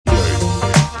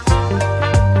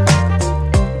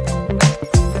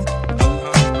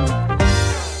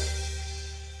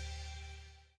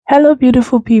Hello,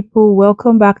 beautiful people.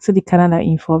 Welcome back to the Canada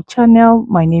Info channel.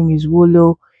 My name is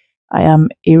Wolo. I am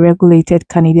a regulated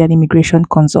Canadian immigration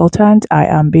consultant. I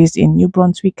am based in New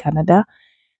Brunswick, Canada.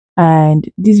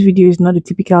 And this video is not a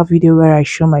typical video where I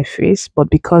show my face, but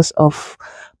because of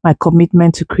my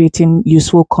commitment to creating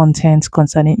useful content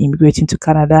concerning immigrating to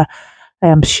Canada, I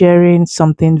am sharing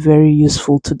something very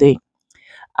useful today.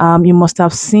 You must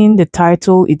have seen the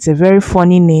title. It's a very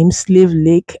funny name, Slave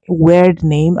Lake. Weird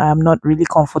name. I am not really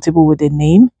comfortable with the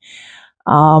name.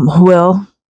 Well,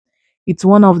 it's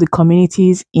one of the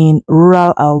communities in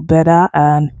rural Alberta,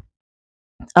 and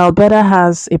Alberta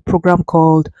has a program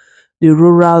called the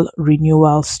Rural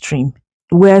Renewal Stream,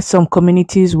 where some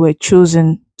communities were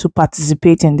chosen to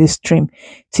participate in this stream.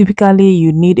 Typically,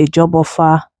 you need a job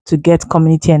offer to get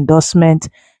community endorsement,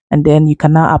 and then you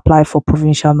can now apply for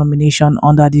provincial nomination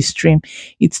under this stream.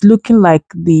 It's looking like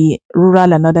the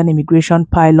Rural and Northern Immigration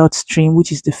Pilot Stream,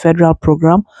 which is the federal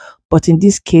program, but in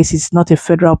this case, it's not a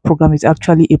federal program, it's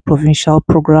actually a provincial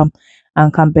program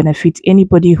and can benefit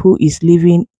anybody who is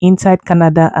living inside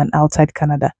Canada and outside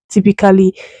Canada.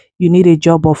 Typically, you need a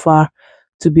job offer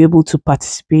to be able to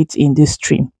participate in this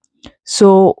stream.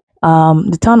 So,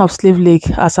 the town of Slave Lake,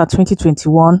 as at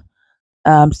 2021,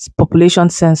 population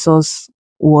census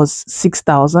was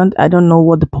 6,000. I don't know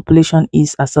what the population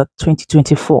is as of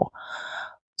 2024.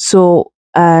 So,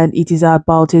 and it is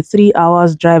about a 3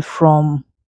 hours drive from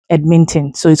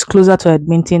Edmonton. So it's closer to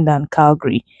Edmonton than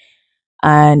Calgary.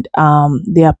 And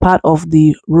they are part of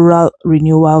the Rural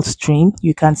Renewal Stream.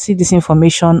 You can see this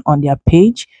information on their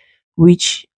page,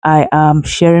 which I am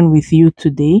sharing with you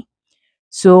today.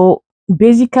 So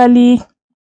basically,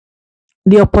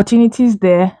 the opportunities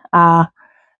there are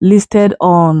listed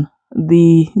on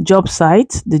the job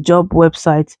site, the job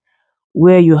website,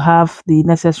 where you have the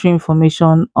necessary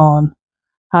information on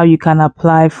how you can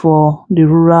apply for the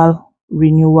Rural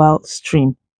Renewal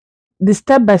Stream. The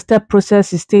step-by-step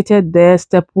process is stated there.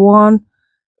 Step 1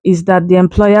 is that the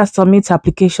employer submits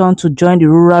application to join the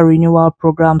Rural Renewal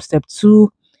Program. Step 2,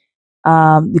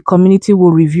 the community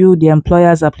will review the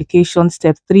employer's application.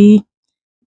 Step 3,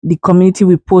 the community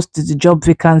will post the job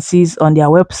vacancies on their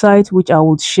website, which I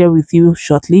will share with you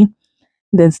shortly.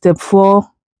 Then step 4,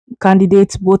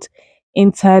 candidates both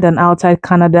inside and outside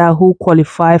Canada who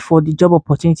qualify for the job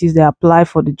opportunities, they apply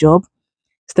for the job.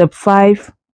 Step 5,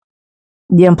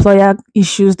 the employer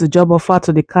issues the job offer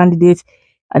to the candidate,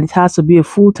 and it has to be a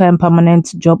full-time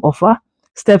permanent job offer.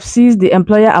 Step 6, the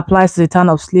employer applies to the town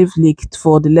of Slave Lake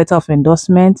for the letter of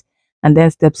endorsement. And then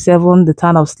step 7, the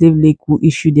town of Slave Lake will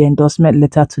issue the endorsement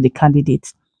letter to the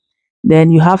candidate.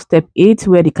 Then you have step 8,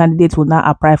 where the candidate will now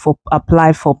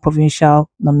apply for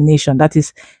provincial nomination. That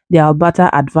is the Alberta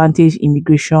Advantage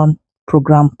Immigration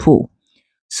Program pool.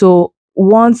 So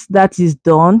once that is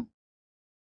done,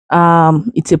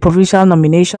 it's a provincial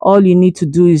nomination. All you need to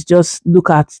do is just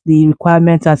look at the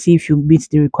requirements and see if you meet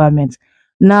the requirements.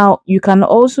 Now, you can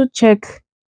also check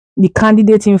the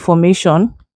candidate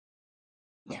information.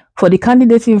 For the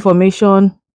candidate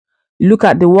information, look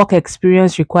at the work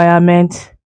experience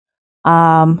requirement.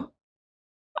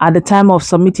 At the time of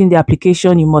submitting the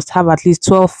application, you must have at least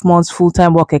 12 months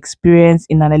full-time work experience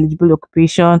in an eligible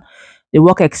occupation. The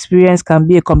work experience can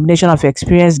be a combination of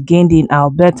experience gained in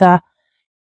Alberta,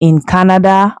 in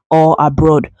Canada, or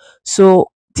abroad. So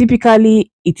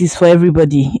typically, it is for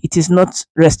everybody. It is not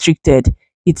restricted.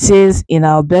 It says in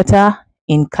Alberta,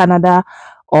 in Canada,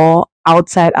 or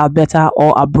outside Alberta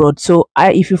or abroad. So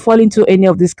if you fall into any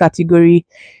of this category,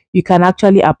 you can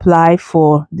actually apply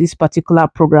for this particular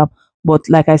program. But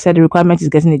like I said, the requirement is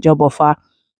getting a job offer.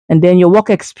 And then your work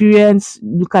experience,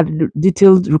 look at the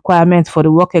detailed requirements for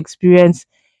the work experience.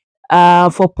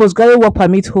 For postgraduate work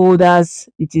permit holders,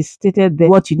 it is stated there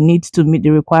what you need to meet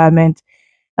the requirement,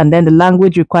 and then the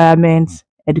language requirements,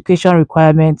 education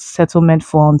requirements, settlement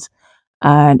funds,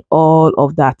 and all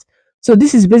of that. So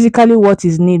this is basically what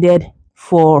is needed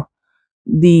for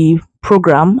the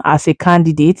program as a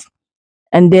candidate.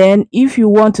 And then if you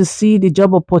want to see the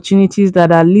job opportunities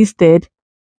that are listed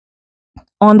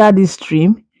under this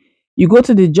stream, you go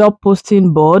to the job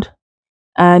posting board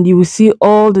and you will see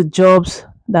all the jobs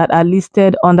that are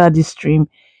listed under this stream.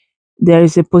 There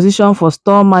is a position for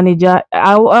store manager.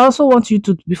 I also want you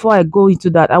to, before I go into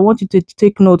that, I want you to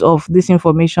take note of this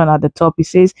information at the top. It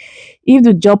says, if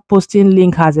the job posting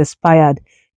link has expired,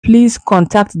 please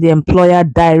contact the employer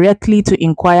directly to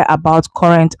inquire about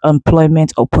current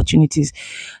employment opportunities.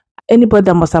 Anybody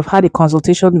that must have had a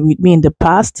consultation with me in the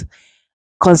past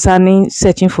concerning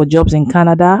searching for jobs in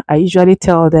Canada, I usually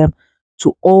tell them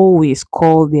to always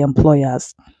call the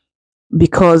employers.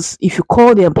 because if you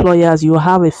call the employers, you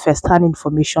have a first-hand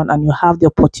information and you have the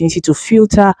opportunity to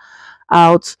filter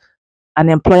out an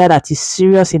employer that is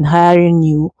serious in hiring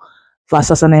you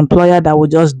versus an employer that will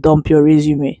just dump your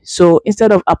resume. So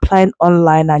instead of applying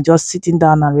online and just sitting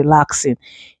down and relaxing,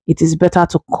 it is better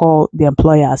to call the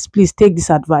employers. Please take this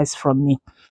advice from me.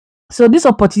 So these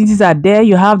opportunities are there.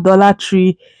 You have Dollar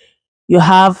Tree, you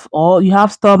have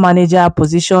store manager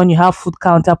position, you have food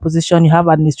counter position, you have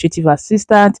administrative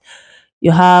assistant,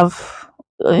 you have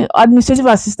administrative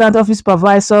assistant, office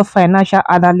supervisor, financial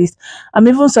analyst. I'm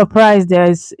even surprised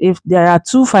if there are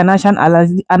two financial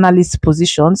analyst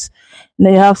positions.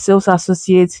 Then you have sales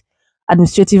associate,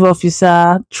 administrative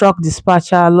officer, truck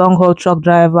dispatcher, long haul truck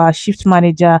driver, shift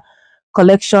manager,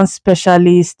 collection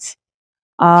specialist,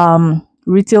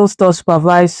 retail store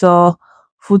supervisor,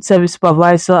 food service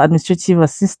supervisor, administrative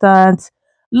assistant,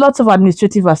 lots of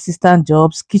administrative assistant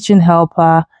jobs, kitchen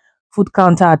helper, food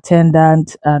counter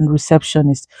attendant, and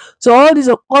receptionist. So all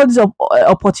these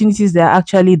opportunities, they're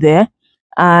actually there,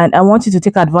 and I want you to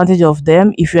take advantage of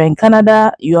them. If you're in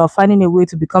Canada, you are finding a way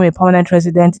to become a permanent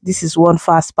resident. This is one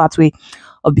fast pathway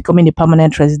of becoming a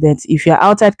permanent resident. If you're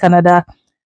outside Canada,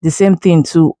 the same thing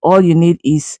too. All you need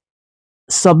is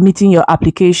submitting your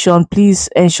application. Please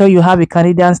ensure you have a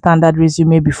Canadian standard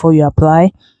resume before you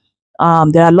apply.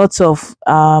 There are lots of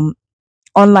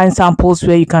online samples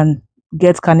where you can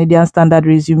get Canadian standard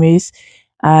resumes,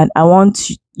 and I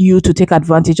want you to take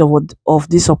advantage of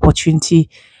this opportunity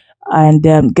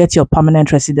and get your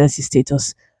permanent residency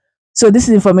status. So this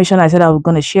is information I said I was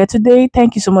going to share today.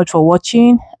 Thank you so much for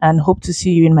watching, and hope to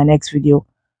see you in my next video.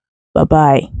 Bye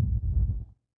bye.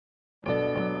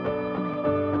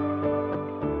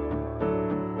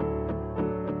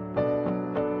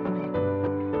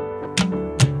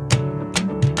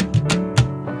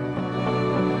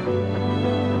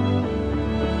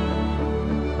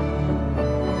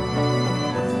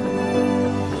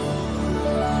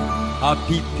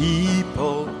 Happy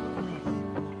people,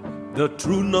 the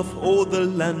true north of the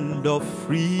land of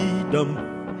freedom.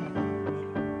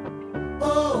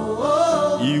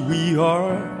 Here we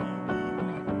are,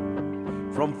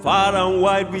 from far and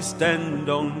wide we stand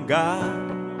on guard.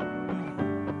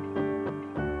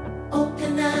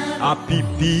 Happy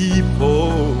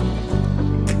people,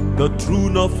 the true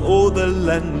north of the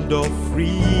land of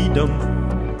freedom.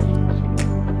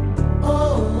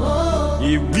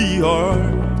 Here we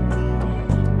are,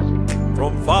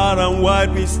 from far and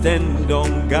wide we stand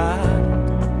on guard.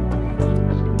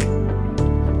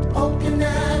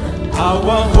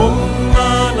 Our home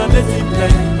and a native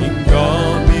land, in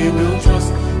God we will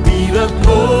trust. Be the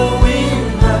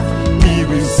glowing light, we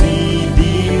will see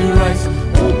the rise.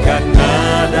 Oh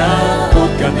Canada,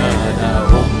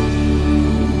 home.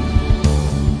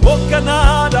 Oh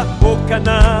Canada, oh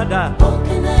Canada, oh